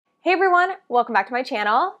Hey everyone, welcome back to my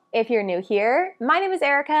channel. If you're new here, my name is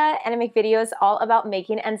Erica and I make videos all about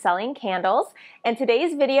making and selling candles. And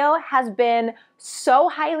today's video has been so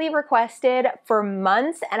highly requested for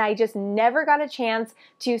months and I just never got a chance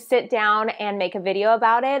to sit down and make a video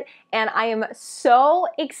about it. And I am so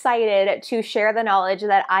excited to share the knowledge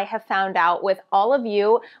that I have found out with all of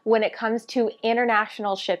you when it comes to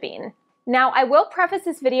international shipping. Now, I will preface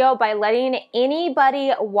this video by letting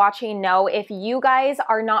anybody watching know if you guys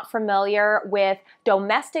are not familiar with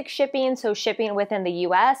domestic shipping, so shipping within the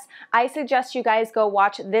US, I suggest you guys go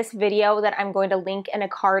watch this video that I'm going to link in a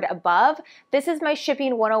card above. This is my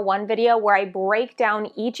Shipping 101 video where I break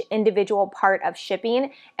down each individual part of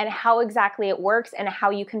shipping and how exactly it works and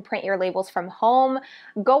how you can print your labels from home.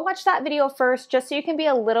 Go watch that video first just so you can be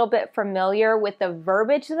a little bit familiar with the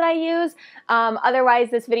verbiage that I use.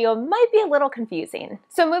 Otherwise, this video might be a little confusing.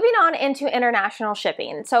 So moving on into international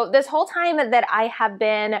shipping. So this whole time that I have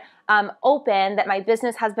been open, that my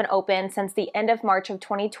business has been open since the end of March of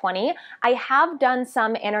 2020, I have done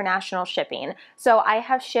some international shipping. So I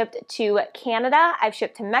have shipped to Canada, I've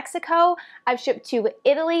shipped to Mexico, I've shipped to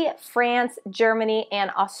Italy, France, Germany,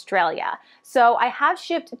 and Australia. So I have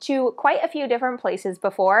shipped to quite a few different places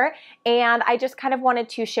before, and I just kind of wanted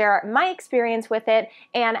to share my experience with it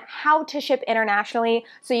and how to ship internationally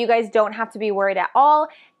so you guys don't have to be worried at all.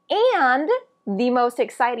 And the most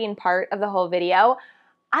exciting part of the whole video,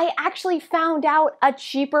 I actually found out a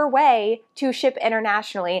cheaper way to ship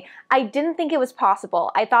internationally. I didn't think it was possible.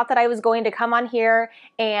 I thought that I was going to come on here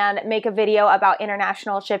and make a video about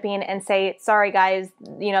international shipping and say, sorry guys,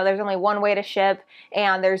 you know, there's only one way to ship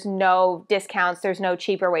and there's no discounts, there's no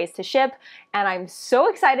cheaper ways to ship. And I'm so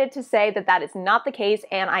excited to say that that is not the case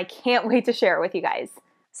and I can't wait to share it with you guys.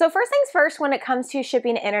 So first things first, when it comes to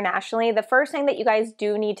shipping internationally, the first thing that you guys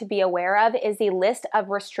do need to be aware of is the list of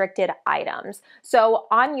restricted items. So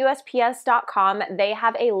on USPS.com, they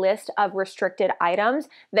have a list of restricted items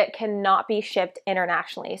that cannot be shipped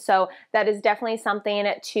internationally. So that is definitely something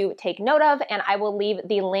to take note of, and I will leave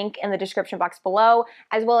the link in the description box below,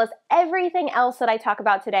 as well as everything else that I talk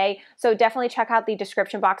about today. So definitely check out the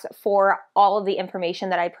description box for all of the information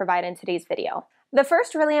that I provide in today's video. The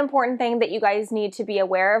first really important thing that you guys need to be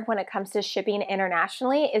aware of when it comes to shipping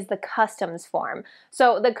internationally is the customs form.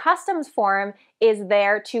 So the customs form is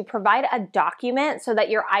there to provide a document so that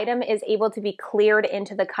your item is able to be cleared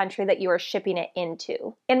into the country that you are shipping it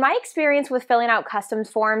into. In my experience with filling out customs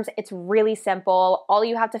forms, it's really simple. All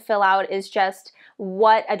you have to fill out is just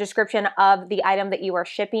a description of the item that you are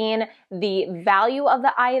shipping, the value of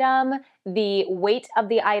the item, the weight of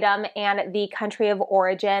the item, and the country of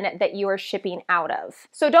origin that you are shipping out of.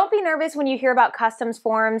 So don't be nervous when you hear about customs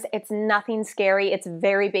forms. It's nothing scary. It's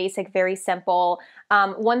very basic, very simple.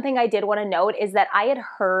 One thing I did want to note is that I had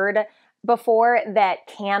heard before that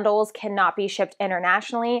candles cannot be shipped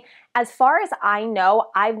internationally. As far as I know,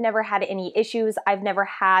 I've never had any issues. I've never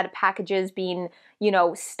had packages being,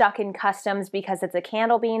 stuck in customs because it's a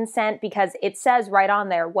candle being sent, because it says right on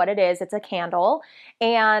there what it is. It's a candle.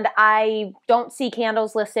 And I don't see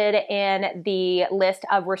candles listed in the list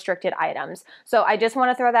of restricted items. So I just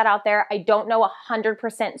want to throw that out there. I don't know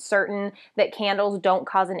 100% certain that candles don't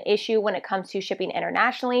cause an issue when it comes to shipping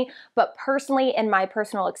internationally, but personally, in my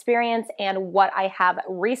personal experience and what I have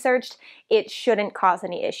researched, it shouldn't cause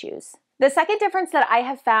any issues. The second difference that I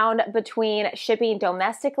have found between shipping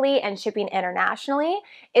domestically and shipping internationally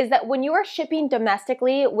is that when you are shipping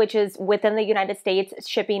domestically, which is within the United States,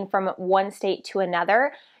 shipping from one state to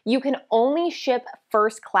another, you can only ship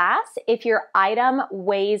first class if your item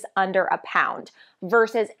weighs under a pound,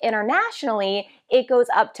 versus internationally, it goes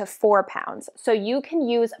up to 4 pounds. So you can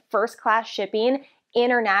use first class shipping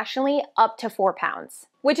internationally up to 4 pounds,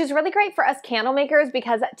 which is really great for us candle makers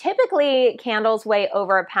because typically candles weigh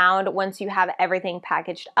over a pound once you have everything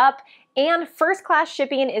packaged up, and first class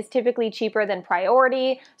shipping is typically cheaper than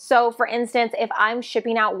priority. So for instance, if I'm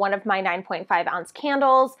shipping out one of my 9.5 ounce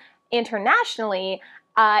candles internationally,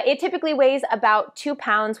 it typically weighs about 2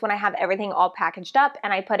 pounds when I have everything all packaged up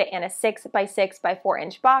and I put it in a 6 by 6 by 4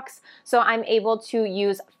 inch box. So I'm able to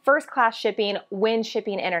use first class shipping when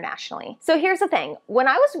shipping internationally. So here's the thing, when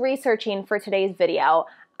I was researching for today's video,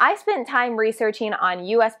 I spent time researching on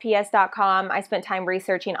USPS.com. I spent time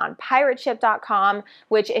researching on pirateship.com,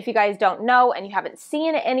 which if you guys don't know and you haven't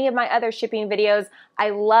seen any of my other shipping videos, I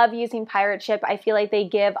love using Pirate Ship. I feel like they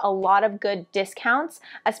give a lot of good discounts,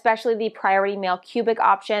 especially the priority mail cubic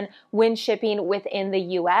option when shipping within the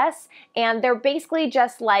US. And they're basically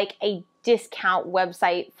just like a discount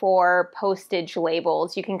website for postage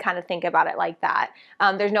labels. You can kind of think about it like that.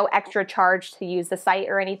 There's no extra charge to use the site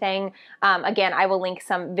or anything. Again, I will link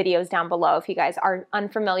some videos down below if you guys are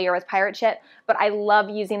unfamiliar with Pirate Ship, but I love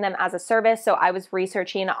using them as a service, so I was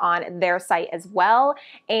researching on their site as well,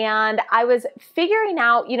 and I was figuring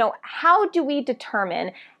out, you know, how do we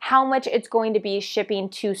determine how much it's going to be shipping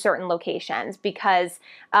to certain locations? Because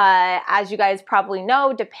as you guys probably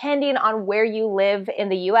know, depending on where you live in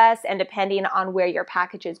the US and depending on where your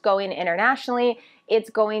package is going internationally, it's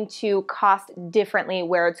going to cost differently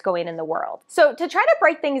where it's going in the world. So to try to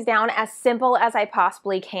break things down as simple as I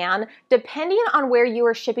possibly can, depending on where you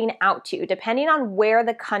are shipping out to, depending on where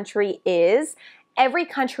the country is, every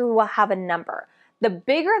country will have a number. The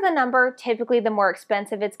bigger the number, typically the more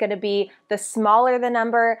expensive it's going to be. The smaller the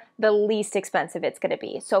number, the least expensive it's going to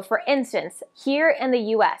be. So for instance, here in the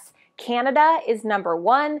US, Canada is number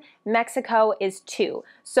 1, Mexico is 2.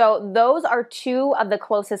 So those are 2 of the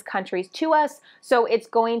closest countries to us. So it's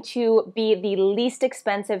going to be the least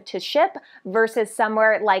expensive to ship versus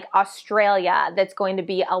somewhere like Australia that's going to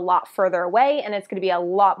be a lot further away and it's going to be a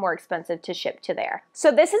lot more expensive to ship to there.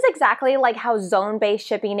 So this is exactly like how zone-based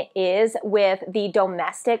shipping is with the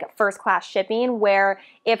domestic first-class shipping, where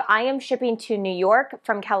if I am shipping to New York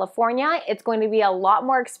from California, it's going to be a lot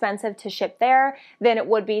more expensive to ship there than it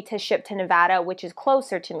would be to ship to Nevada, which is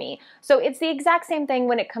closer to me. So it's the exact same thing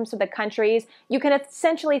when it comes to the countries. You can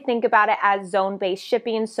essentially think about it as zone-based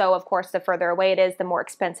shipping. So of course, the further away it is, the more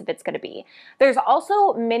expensive it's going to be. There's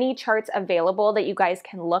also many charts available that you guys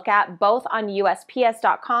can look at both on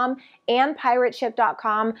USPS.com and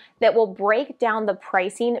pirateship.com that will break down the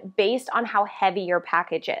pricing based on how heavy your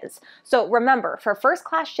package is. So remember, for first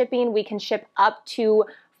class shipping, we can ship up to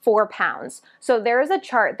 4 pounds. So there is a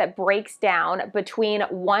chart that breaks down between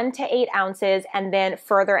 1 to 8 ounces and then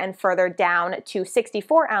further and further down to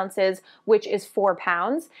 64 ounces, which is 4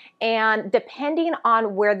 pounds. And depending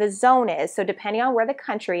on where the zone is, so depending on where the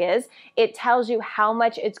country is, it tells you how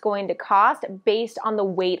much it's going to cost based on the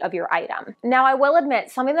weight of your item. Now, I will admit,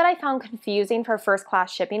 something that I found confusing for first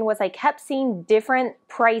class shipping was I kept seeing different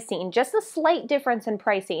pricing, just a slight difference in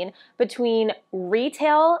pricing between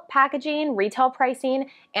retail packaging, retail pricing,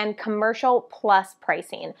 and commercial plus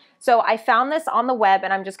pricing. So I found this on the web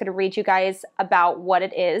and I'm just going to read you guys about what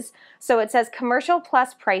it is. So it says commercial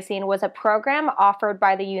plus pricing was a program offered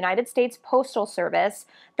by the United States Postal Service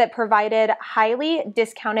that provided highly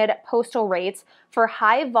discounted postal rates for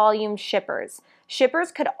high volume shippers.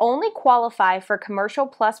 Shippers could only qualify for commercial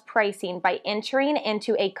plus pricing by entering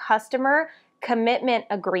into a customer commitment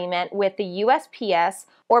agreement with the USPS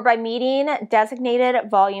or by meeting designated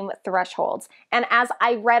volume thresholds. And as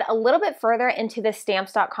I read a little bit further into this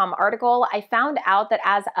stamps.com article, I found out that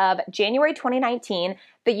as of January 2019,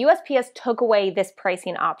 the USPS took away this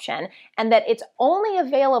pricing option and that it's only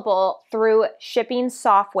available through shipping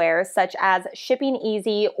software such as Shipping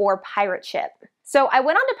Easy or Pirate Ship. So I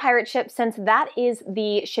went on to Pirate Ship since that is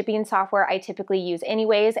the shipping software I typically use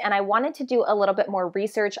anyways, and I wanted to do a little bit more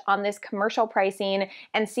research on this commercial pricing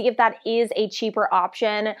and see if that is a cheaper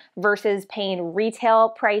option versus paying retail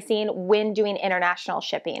pricing when doing international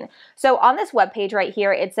shipping. So on this webpage right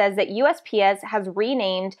here, it says that USPS has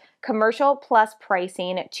renamed commercial plus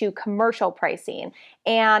pricing to commercial pricing,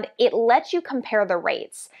 and it lets you compare the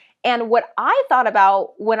rates. And what I thought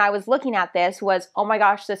about when I was looking at this was, oh my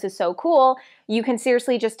gosh, this is so cool. You can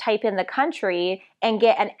seriously just type in the country and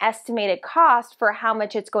get an estimated cost for how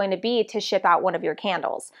much it's going to be to ship out one of your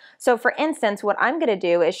candles. So for instance, what I'm going to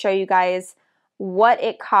do is show you guys what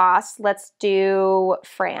it costs. Let's do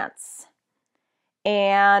France.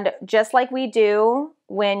 And just like we do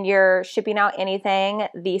when you're shipping out anything,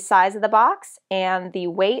 the size of the box and the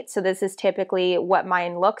weight. So this is typically what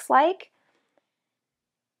mine looks like.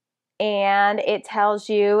 And it tells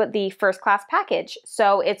you the first class package.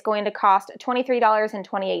 So it's going to cost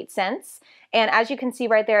 $23.28. And as you can see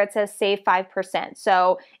right there, it says save 5%.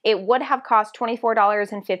 So it would have cost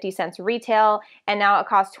 $24.50 retail, and now it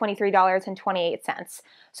costs $23.28.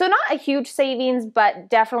 So not a huge savings, but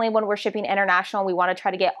definitely when we're shipping international, we want to try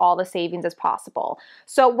to get all the savings as possible.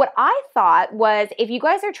 So what I thought was, if you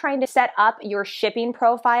guys are trying to set up your shipping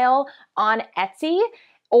profile on Etsy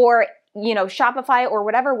or Shopify or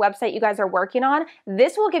whatever website you guys are working on,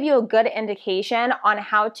 this will give you a good indication on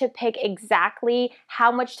how to pick exactly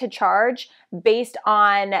how much to charge based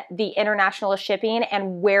on the international shipping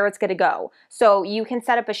and where it's going to go. So you can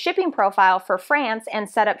set up a shipping profile for France and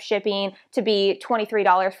set up shipping to be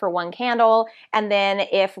 $23 for one candle. And then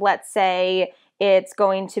if, let's say, it's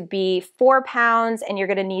going to be 4 pounds and you're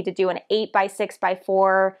going to need to do an 8 by 6 by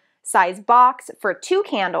 4 size box for 2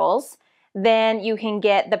 candles, then you can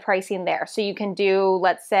get the pricing there. So you can do,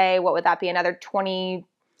 let's say, what would that be? Another 20,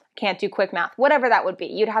 can't do quick math, whatever that would be.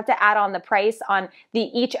 You'd have to add on the price on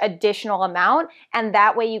each additional amount, and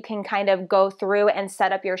that way you can kind of go through and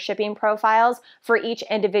set up your shipping profiles for each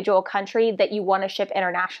individual country that you want to ship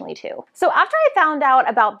internationally to. So after I found out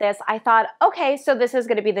about this, I thought, okay, so this is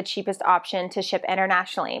going to be the cheapest option to ship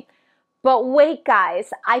internationally. But wait,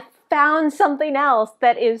 guys, I found something else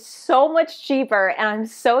that is so much cheaper, and I'm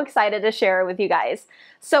so excited to share it with you guys.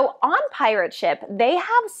 So on Pirate Ship, they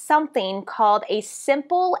have something called a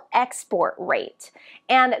simple export rate.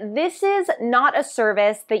 And this is not a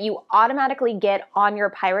service that you automatically get on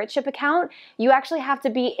your Pirate Ship account. You actually have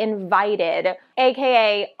to be invited,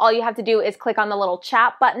 aka all you have to do is click on the little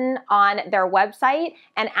chat button on their website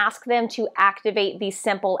and ask them to activate the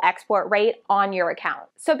simple export rate on your account.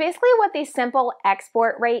 So basically what the simple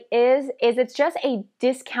export rate is it's just a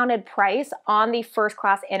discounted price on the first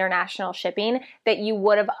class international shipping that you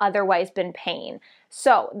would have otherwise been paying.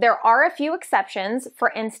 So there are a few exceptions.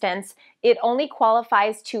 For instance, it only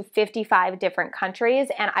qualifies to 55 different countries,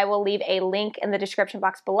 and I will leave a link in the description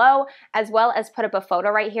box below, as well as put up a photo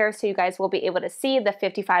right here so you guys will be able to see the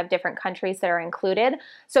 55 different countries that are included.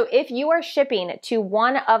 So if you are shipping to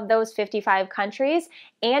one of those 55 countries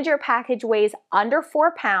and your package weighs under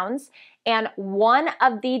 4 pounds, and one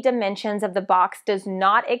of the dimensions of the box does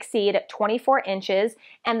not exceed 24 inches,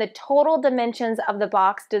 and the total dimensions of the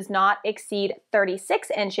box does not exceed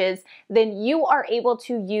 36 inches, then you are able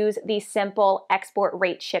to use the simple export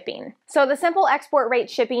rate shipping. So the simple export rate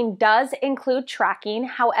shipping does include tracking,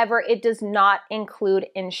 however, it does not include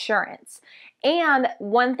insurance. And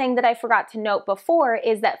one thing that I forgot to note before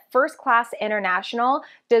is that first class international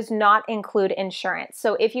does not include insurance.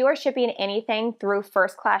 So if you are shipping anything through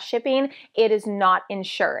first class shipping, it is not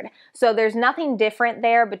insured. So there's nothing different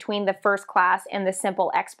there between the first class and the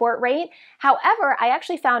simple export rate. However, I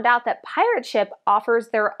actually found out that Pirate Ship offers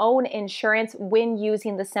their own insurance when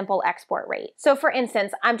using the simple export rate. So for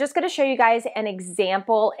instance, I'm just going to show you guys an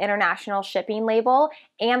example international shipping label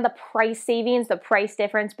and the price savings, the price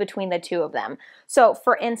difference between the two of them. So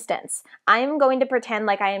for instance, I'm going to pretend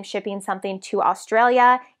like I am shipping something to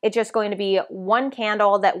Australia. It's just going to be one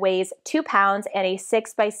candle that weighs 2 pounds and a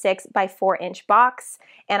 6 by 6 by 4 inch box,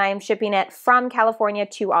 and I am shipping it from California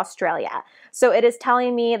to Australia. So it is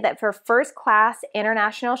telling me that for first class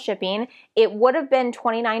international shipping, it would have been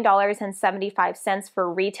 $29.75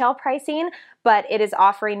 for retail pricing, but it is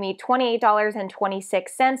offering me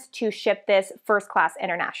 $28.26 to ship this first class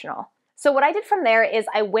international. So what I did from there is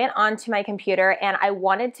I went onto my computer and I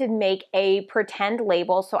wanted to make a pretend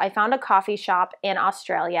label. So I found a coffee shop in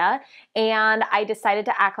Australia and I decided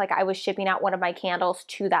to act like I was shipping out one of my candles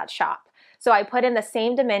to that shop. So I put in the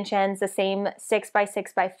same dimensions, the same 6 by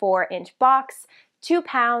 6 by 4 inch box, 2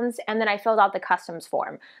 pounds, and then I filled out the customs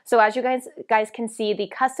form. So as you guys can see,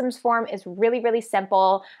 the customs form is really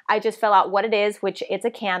simple. I just fill out what it is, which it's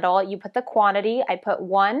a candle. You put the quantity, I put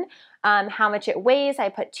 1, how much it weighs, I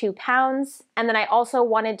put 2 pounds, and then I also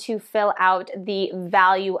wanted to fill out the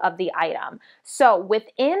value of the item. So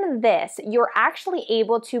within this, you're actually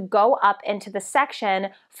able to go up into the section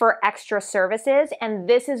for extra services, and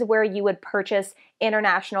this is where you would purchase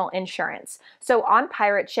international insurance. So on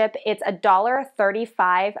Pirate Ship, it's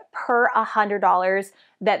 $1.35 per $100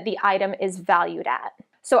 that the item is valued at.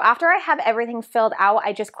 So after I have everything filled out,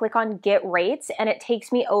 I just click on Get Rates, and it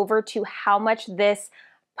takes me over to how much this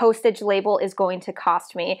postage label is going to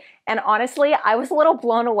cost me. And honestly, I was a little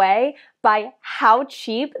blown away by how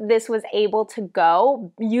cheap this was able to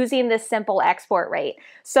go using this simple export rate.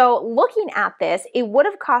 So looking at this, it would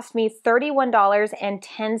have cost me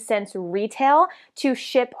 $31.10 retail to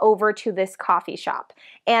ship over to this coffee shop.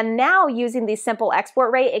 And now using the simple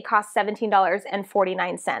export rate, it costs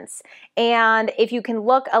 $17.49. And if you can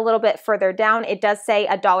look a little bit further down, it does say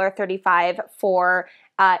 $1.35 for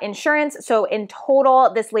insurance. So in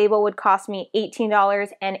total, this label would cost me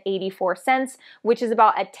 $18.84, which is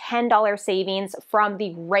about a $10 savings from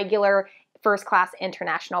the regular first class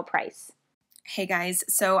international price. Hey guys,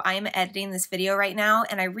 so I'm editing this video right now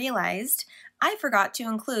and I realized I forgot to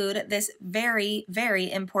include this very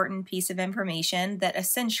important piece of information that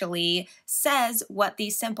essentially says what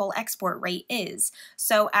the simple export rate is.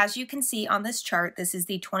 So as you can see on this chart, this is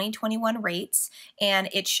the 2021 rates, and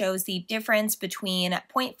it shows the difference between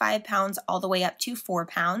 0.5 pounds all the way up to 4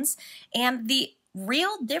 pounds. And the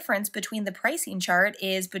real difference between the pricing chart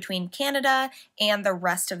is between Canada and the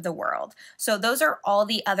rest of the world. So those are all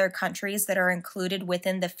the other countries that are included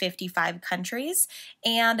within the 55 countries.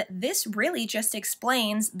 And this really just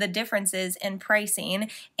explains the differences in pricing.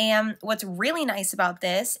 And what's really nice about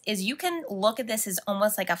this is you can look at this as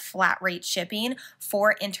almost like a flat rate shipping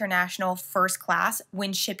for international first class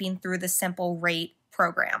when shipping through the simple rate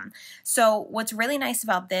program. So what's really nice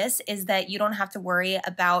about this is that you don't have to worry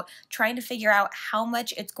about trying to figure out how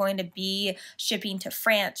much it's going to be shipping to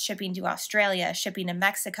France, shipping to Australia, shipping to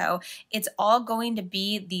Mexico. It's all going to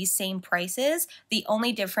be these same prices. The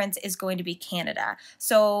only difference is going to be Canada.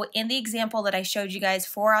 So in the example that I showed you guys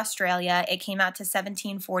for Australia, it came out to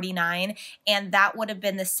 $17.49, and that would have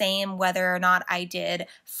been the same whether or not I did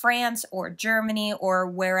France or Germany or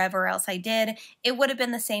wherever else I did. It would have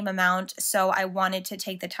been the same amount. So I wanted to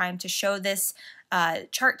take the time to show this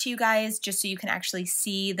chart to you guys just so you can actually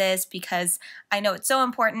see this, because I know it's so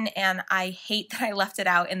important and I hate that I left it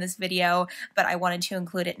out in this video, but I wanted to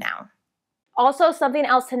include it now. Also, something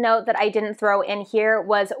else to note that I didn't throw in here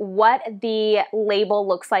was what the label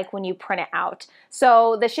looks like when you print it out.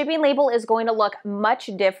 So the shipping label is going to look much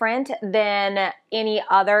different than any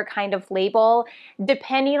other kind of label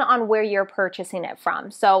depending on where you're purchasing it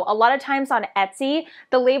from. So a lot of times on Etsy,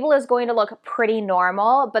 the label is going to look pretty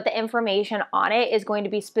normal, but the information on it is going to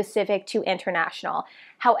be specific to international.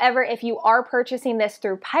 However, if you are purchasing this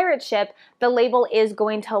through pirate ship, the label is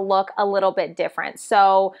going to look a little bit different.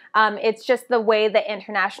 So it's just the way the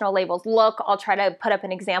international labels look. I'll try to put up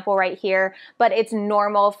an example right here, but it's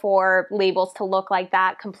normal for labels to look like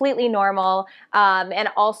that, completely normal. And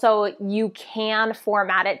also you can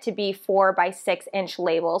format it to be 4 by 6 inch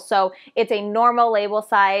labels. So it's a normal label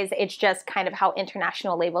size. It's just kind of how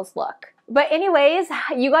international labels look. But anyways,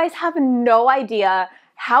 you guys have no idea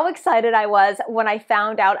how excited I was when I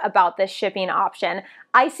found out about this shipping option.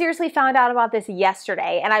 I seriously found out about this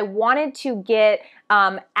yesterday, and I wanted to get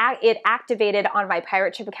it activated on my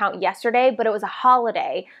pirate ship account yesterday, but it was a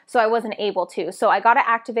holiday, so I wasn't able to. So I got it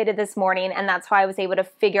activated this morning, and that's why I was able to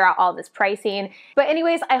figure out all this pricing. But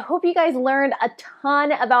anyways, I hope you guys learned a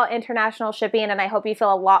ton about international shipping, and I hope you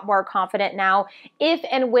feel a lot more confident now if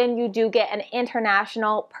and when you do get an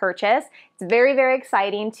international purchase. It's very, very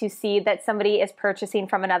exciting to see that somebody is purchasing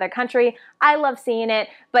from another country. I love seeing it,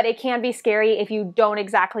 but it can be scary if you don't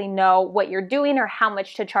exactly know what you're doing or how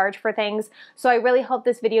much to charge for things. So I really hope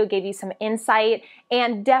this video gave you some insight,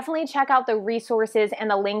 and definitely check out the resources and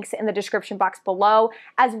the links in the description box below,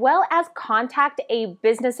 as well as contact a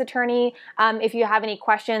business attorney if you have any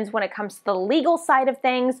questions when it comes to the legal side of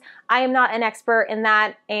things. I am not an expert in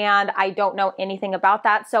that, and I don't know anything about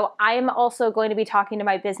that. So I am also going to be talking to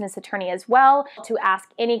my business attorney as well to ask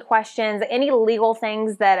any questions, any legal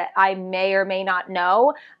things that I may or may not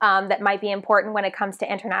know that might be important when it comes to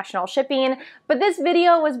international shipping. But this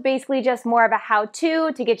video was basically just more of a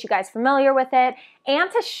how-to to get you guys familiar with it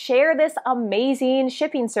and to share this amazing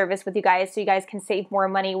shipping service with you guys so you guys can save more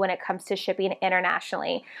money when it comes to shipping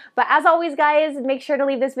internationally. But as always, guys, make sure to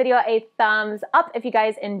leave this video a thumbs up if you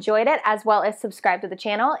guys enjoyed it, as well as subscribe to the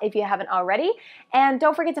channel if you haven't already. And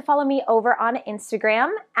don't forget to follow me over on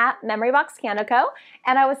Instagram at MemoryBoxCandoCo,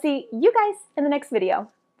 and I will see you guys in the next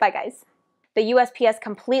video. Bye, guys. The USPS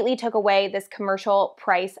completely took away this commercial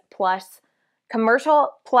plus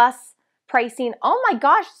pricing. Oh my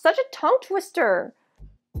gosh, such a tongue twister.